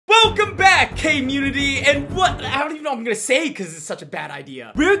back, K-Munity, and what? I don't even know what I'm gonna say because it's such a bad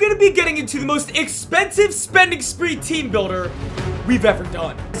idea. We're gonna be getting into the most expensive spending spree team builder we've ever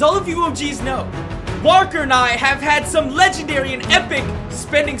done. As all of you OGs know, Walker and I have had some legendary and epic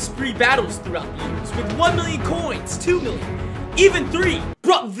spending spree battles throughout the years with 1 million coins, 2 million, even 3.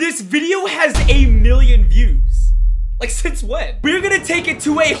 Bro, this video has 1 million views. Like, since when? We're gonna take it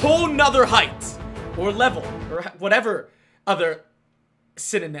to a whole nother height, or level, or whatever other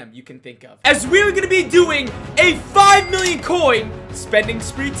synonym you can think of, as we're gonna be doing a 5 million coin spending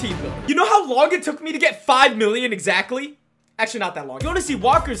spree team builder. You know how long it took me to get 5 million exactly? Actually, not that long. If you want to see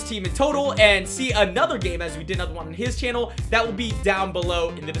Walker's team in total and see another game as we did another one on his channel, that will be down below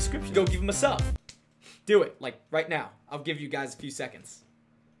in the description. Go give him a sub. Do it, like right now. I'll give you guys a few seconds.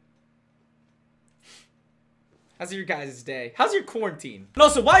 How's your guys' day? How's your quarantine? And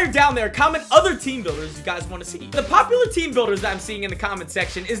also, while you're down there, comment other team builders you guys want to see. The popular team builders that I'm seeing in the comment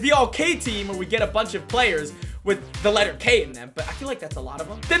section is the all K team, where we get a bunch of players with the letter K in them, but I feel like that's a lot of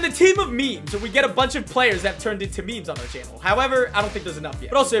them. Then the team of memes, where we get a bunch of players that have turned into memes on our channel. However, I don't think there's enough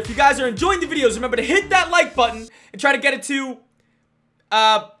yet. But also, if you guys are enjoying the videos, remember to hit that like button and try to get it to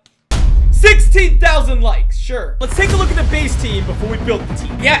 16,000 likes. Sure. Let's take a look at the base team before we build the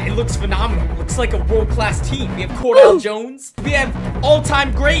team. Yeah, it looks phenomenal. It looks like a world-class team. We have Cordell Jones. We have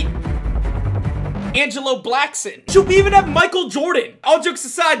all-time great Angelo Blackson. Should we even have Michael Jordan? All jokes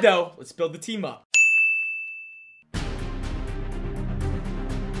aside, though, let's build the team up.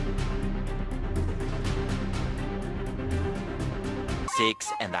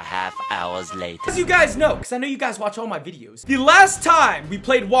 Six and a half hours later. As you guys know, because I know you guys watch all my videos, the last time we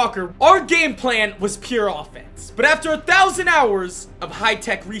played Walker, our game plan was pure offense. But after 1,000 hours of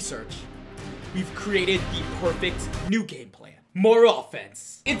high-tech research, we've created the perfect new game plan. More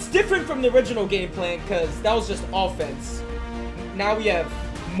offense. It's different from the original game plan because that was just offense. Now we have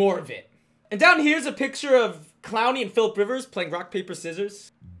more of it. And down here's a picture of Clowney and Phillip Rivers playing rock, paper,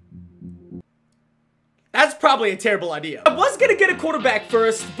 scissors. That's probably a terrible idea. I was gonna get a quarterback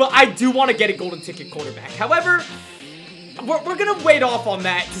first, but I do want to get a golden ticket quarterback. However, we're gonna wait off on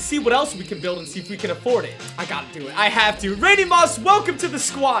that to see what else we can build and see if we can afford it. I gotta do it. I have to. Randy Moss, welcome to the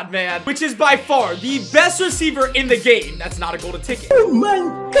squad, man. Which is by far the best receiver in the game. That's not a golden ticket. Oh my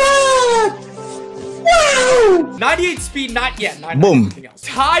god! Wow! 98 speed, not yet. Boom.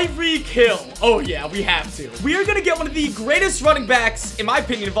 Tyreek Hill. Oh yeah, we have to. We are gonna get one of the greatest running backs, in my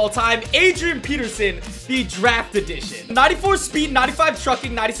opinion, of all time, Adrian Peterson, the draft edition. 94 speed, 95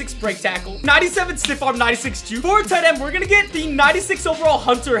 trucking, 96 break tackle, 97 stiff arm, 96 juke. For tight end, we're gonna get the 96 overall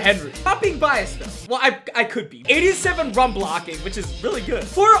Hunter Henry. Not being biased though. Well, I could be. 87 run blocking, which is really good.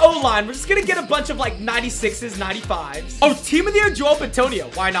 For O-line, we're just gonna get a bunch of like 96s, 95s. Oh, team of the year, Joel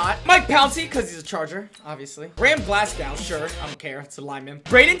Bitonio. Why not? Mike Pouncey, because he's a Charger, obviously. Ram Glasgow, sure. I don't care. It's a lineman.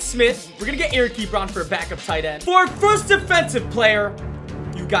 Braden Smith. We're gonna get Eric Ebron for a backup tight end. For our first defensive player,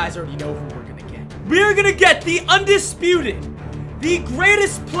 you guys already know who we're gonna get. We're gonna get the undisputed, the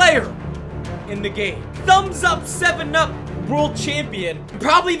greatest player in the game. Thumbs up, 7-up world champion.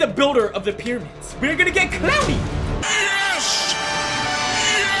 Probably the builder of the pyramids. We're gonna get Clowney. Yes!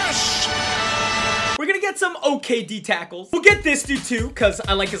 Yes! We're gonna get some OKD tackles. We'll get this dude too, because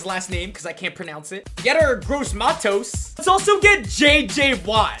I like his last name, because I can't pronounce it. Get our Gross Matos. Let's also get JJ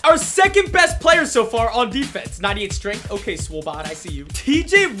Watt, our second best player so far on defense. 98 strength. Okay, Swolbot, I see you.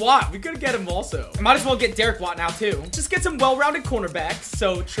 TJ Watt, we could get him also. Might as well get Derek Watt now too. Just get some well-rounded cornerbacks.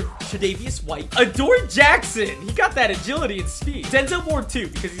 So Tre'Davious White. Adoree Jackson, he got that agility and speed. Denzel Ward too,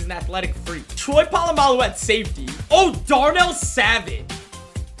 because he's an athletic freak. Troy Polamalu at safety. Oh, Darnell Savage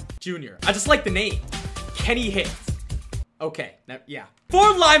Jr. I just like the name. Kenny Hicks. Okay, yeah. For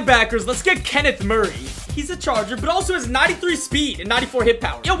linebackers, let's get Kenneth Murray. He's a Charger, but also has 93 speed and 94 hit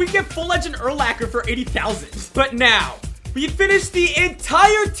power. Yo, we can get full legend Urlacher for 80,000. But now, we finished the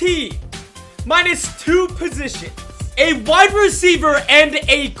entire team minus 2 positions. A wide receiver and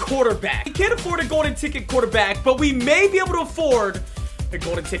a quarterback. We can't afford a golden ticket quarterback, but we may be able to afford a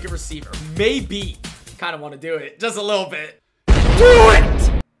golden ticket receiver. Maybe. Kind of want to do it. Just a little bit. Do it!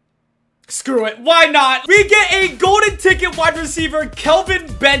 Screw it, why not? We get a golden ticket wide receiver,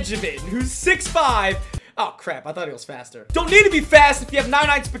 Kelvin Benjamin, who's 6'5". Oh crap, I thought he was faster. Don't need to be fast if you have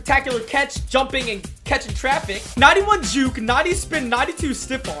 99 spectacular catch, jumping, and catching traffic. 91 juke, 90 spin, 92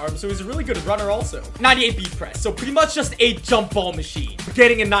 stiff arm, so he's a really good runner also. 98 beat press, so pretty much just a jump ball machine. We're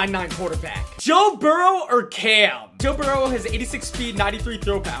getting a 9'9 quarterback. Joe Burrow or Cam? Joe Burrow has 86 speed, 93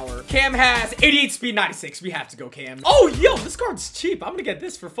 throw power. Cam has 88 speed, 96. We have to go Cam. Oh, yo, this card's cheap. I'm gonna get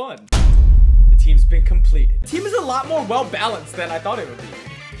this for fun. The team's been completed. The team is a lot more well-balanced than I thought it would be.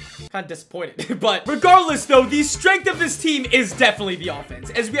 Kind of disappointed. But regardless, though, the strength of this team is definitely the offense,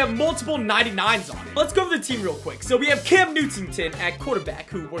 as we have multiple 99s on it. Let's go over the team real quick. So we have Cam Newton at quarterback,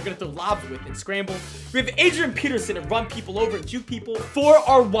 who we're going to throw lobs with and scramble. We have Adrian Peterson to run people over and juke people. For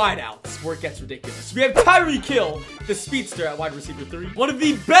our wideouts, where it gets ridiculous, we have Tyreek Hill, the speedster, at wide receiver 3. One of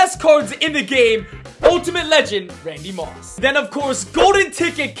the best cards in the game, ultimate legend, Randy Moss. Then, of course, golden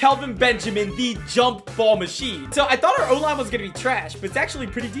ticket, Kelvin Benjamin, the jump ball machine. So I thought our O-line was going to be trash, but it's actually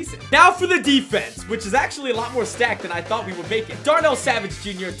pretty decent. Now for the defense, which is actually a lot more stacked than I thought we would make it. Darnell Savage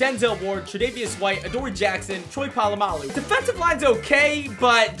Jr., Denzel Ward, Tre'Davious White, Adoree Jackson, Troy Polamalu. Defensive line's okay,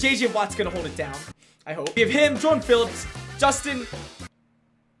 but JJ Watt's going to hold it down, I hope. We have him, Jordan Phillips, Justin...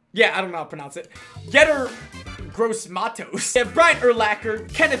 Yeah, I don't know how to pronounce it. Getter Gross Matos. We have Brian Urlacher,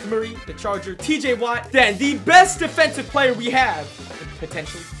 Kenneth Murray, the Charger, TJ Watt. Then the best defensive player we have,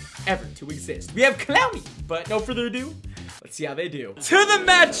 potentially ever to exist. We have Clowney, but no further ado, let's see how they do. To the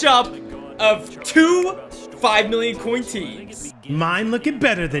matchup of two 5 million coin teams. Mine looking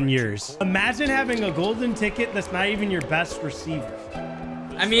better than yours. Imagine having a golden ticket that's not even your best receiver.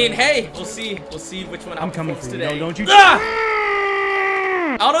 I mean, hey, we'll see. We'll see which one I'm coming for you. today. No, don't you?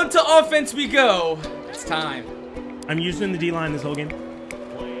 Out onto offense we go. It's time. I'm using the D-line this whole game.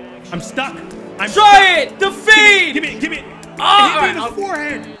 I'm stuck. Try it! The fade! Give me it. Oh, Hit me in the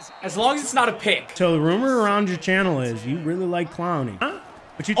forehead. As long as it's not a pick. So the rumor around your channel is you really like Clowney. Huh?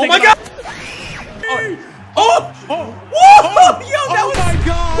 What you Oh think my god! Oh! Oh! Yo, that was... my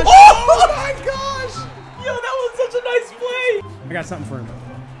god! Oh my gosh! Yo, that was such a nice play! I got something for him.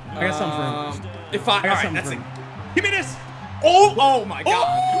 I got something for him. If I got something something for for him. Give me this! Oh my god!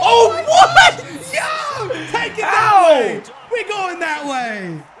 Oh, what? Yo! Take it that way! We going that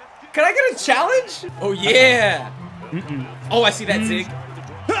way! Can I get a challenge? Oh yeah! Oh, I see that zig.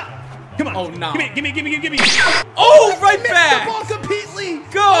 Come on! Oh no! Give me! Oh, right back! The ball completely!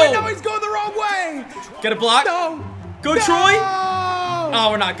 Go! Oh no, he's going the wrong way! Get a block? No! Go, Troy! Oh,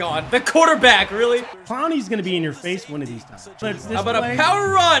 we're not gone. The quarterback, really? Clowney's gonna be in your face one of these times. How about a power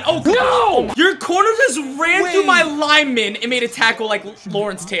run? Oh, no! Your corner just ran through my lineman and made a tackle like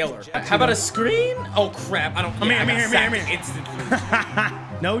Lawrence Taylor. How about a screen? Oh, crap. I don't... I'm here. Instantly.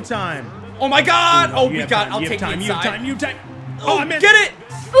 No time. Oh, my God! Oh, You we got... have I'll time, take the inside. You have time. Oh, I missed. get it!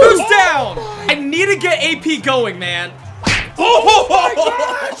 Boost down! I need to get AP going, man. Oh, my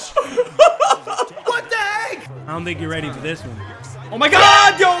gosh! What the heck? I don't think you're ready for this one. Oh my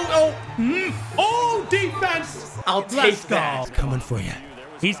god, yo! Oh, oh defense! I'll take that. He's coming for you.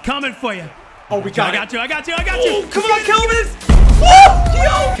 He's coming for you. Oh, we got it. I got you. Oh, come on, Kelvin! Woo!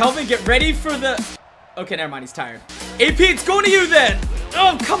 Yo! Kelvin, get ready for the... Okay, never mind, he's tired. AP, it's going to you then!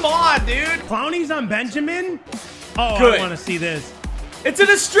 Oh, come on, dude! Clowney's on Benjamin? Oh, Good. I want to see this. It's a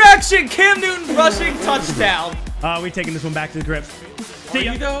distraction! Cam Newton rushing touchdown. We're taking this one back to the grip. See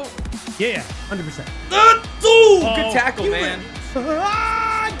you though? Yeah, 100%. Good tackle, man.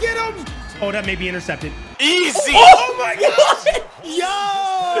 Get him! Oh, that may be intercepted. Easy! Oh my god!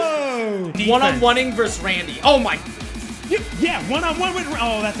 Yo! One-on-oneing versus Randy. Oh my... Yeah, one-on-one with...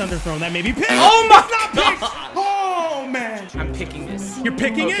 Oh, that's underthrown. That may be picked. Oh my god! Oh, man. I'm picking this. You're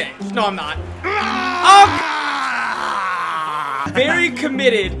picking it? No, I'm not. Very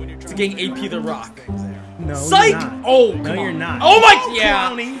committed to getting AP the Rock. No, Psych! you're not. Oh, come no, on. you're not. Oh my... Yeah.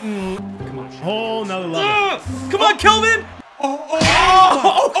 Come on. Whole nother level. Come on, Kelvin!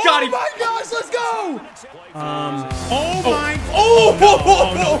 Oh, got him! Oh my gosh, let's go! Oh,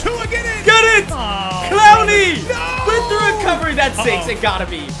 no. Tua, get it! Get it! Clowney! No! With the recovery, that's 6. It gotta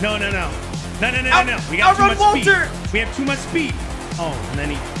be. No. No. We got too much Walter. speed. We have too much speed. Oh, and then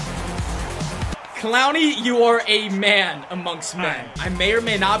he... Clowney, you are a man amongst men. I may or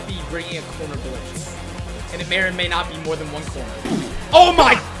may not be bringing a corner blitz. And it may or may not be more than one corner. Oh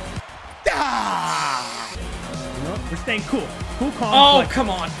my... No, we're staying cool. Cool, calm. Oh, come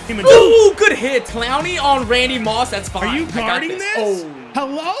on. Ooh, good hit. Clowney on Randy Moss. That's fine. Are you guarding this? Oh.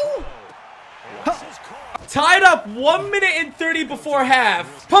 Hello? Tied up 1 minute and 30 before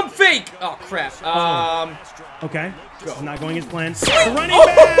half. Pump fake. Oh, crap. Okay. This is not going as planned. Running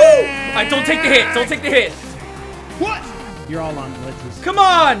back. Alright, don't take the hit. Don't take the hit. What? You're all on blitzes. Come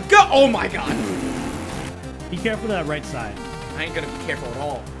on. Go. Oh, my God. Be careful of that right side. I ain't gonna be careful at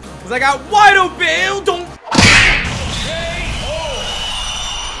all. Because I got wide open. Don't.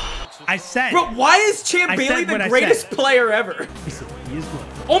 I said. Bro, why is Champ Bailey the greatest player ever? He is good.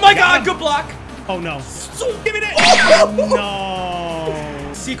 Oh my god, good block. Oh no. Give me that. Oh,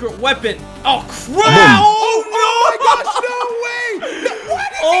 no. Secret weapon. Oh crap. Oh my gosh, no way.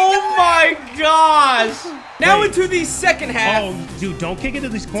 What is oh my gosh. Now into the second half. Oh, dude, don't kick it to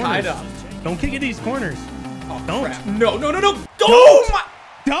these corners. Tied up. Don't kick it to these corners. Oh, don't. Crap. No. Oh my.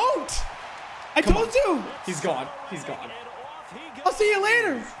 Don't. I told you. He's gone. He's gone. I'll see you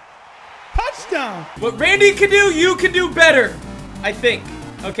later. Touchdown. What Randy can do, you can do better. I think.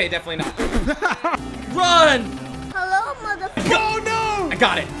 Okay, definitely not. Run. Hello, motherfucker. Oh, no. I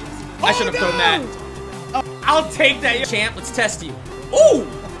got it. I should have thrown that. I'll take that. Champ, let's test you. Ooh.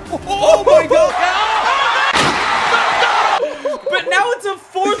 Oh, my God. But now it's a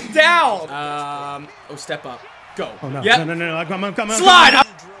 4th down. Oh, step up. Go. Oh, no. Yep. No. Come on. Slide.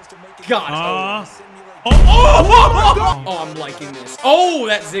 God. Oh, I'm liking this. Oh,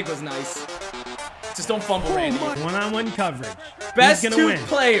 that zig was nice. Just don't fumble, Randy. One-on-one coverage. Best 2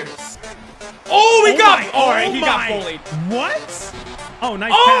 players. Oh, he got. All right, he got bullied. What? Oh,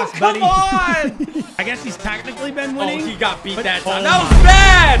 nice Oh, pass, buddy. come on. I guess he's technically been winning. Oh, he got beat that time. Oh That was my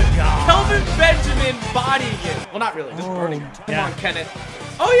bad. God. Kelvin Benjamin bodying him. Well, not really. Just burning. Come on, Kenneth.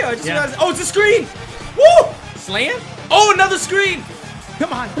 Oh, yeah. I just realized. Oh, it's a screen. Woo. Slam. Oh, another screen.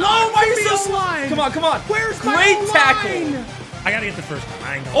 Come on. Oh, why are you so slow? Come on, come on. Where's my great tackle? I gotta get the first one.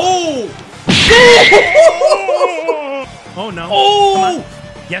 I ain't gonna Oh. Oh, no. Oh.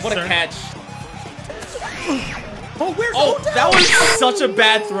 Yes, What sir. a catch. Oh, where's Oh, that was such a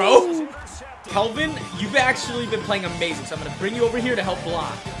bad throw. Kelvin, you've actually been playing amazing, so I'm going to bring you over here to help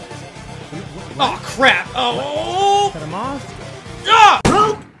block. Oh, crap. Oh. Cut him off. Ah.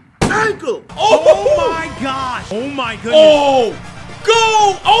 Ankle. Oh, my gosh. Oh, my goodness. Oh.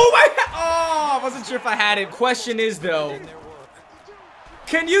 Go. Oh, my. Oh, I wasn't sure if I had it. Question is, though,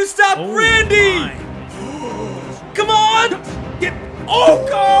 can you stop Randy? My. Come on. Get. Oh,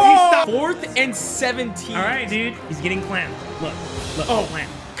 go. 4th and 17. All right, dude. He's getting clamped. Look. Oh, clamp.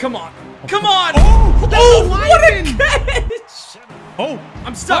 come on. Come on. Oh, Oh, what a catch. Oh,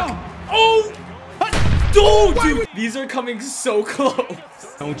 I'm stuck. Oh. Dude, these are coming so close.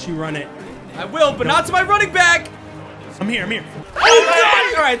 don't you run it. I will, but not to my running back. I'm here.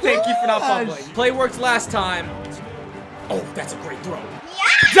 Oh, God. All right, thank you for not fumbling. Play worked last time. Oh, that's a great throw.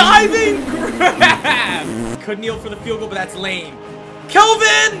 Diving grab. Could kneel for the field goal, but that's lame.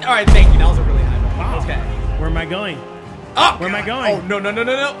 Kelvin. All right, thank you. That was a really high one. Wow. Okay. Where am I going? Oh, Where am I going? Oh, no.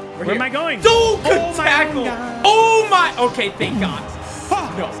 Where am I going? Dude, good Oh, my tackle. God. Oh, my. Okay, thank God.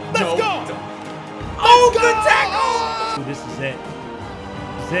 No, Let's go. Oh, good tackle. Ooh, this is it.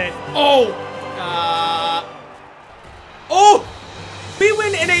 This is it. Oh. Oh. We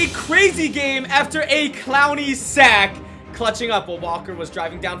win in a crazy game after a clowny sack, clutching up while Walker was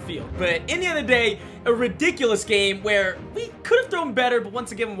driving downfield. But in the end of the day, a ridiculous game where we could have thrown better, but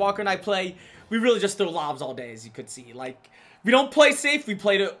once again, when Walker and I play, we really just throw lobs all day, as you could see. Like, we don't play safe, we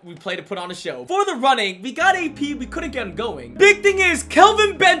play to put on a show. For the running, we got AP, we couldn't get him going. Big thing is,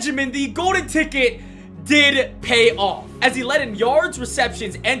 Kelvin Benjamin, the golden ticket, did pay off, as he led in yards,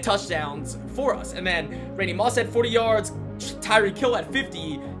 receptions, and touchdowns for us. And then Randy Moss had 40 yards, Tyreek Hill at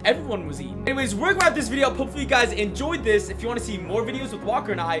 50. Everyone was eating. Anyways, we're gonna wrap this video up. Hopefully you guys enjoyed this. If you want to see more videos with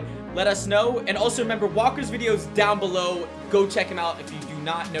Walker and I, let us know. And also remember, Walker's videos down below. Go check him out if you do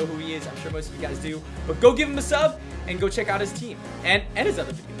not know who he is. I'm sure most of you guys do. But go give him a sub and go check out his team and his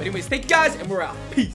other video. But anyways, thank you guys, and we're out. Peace.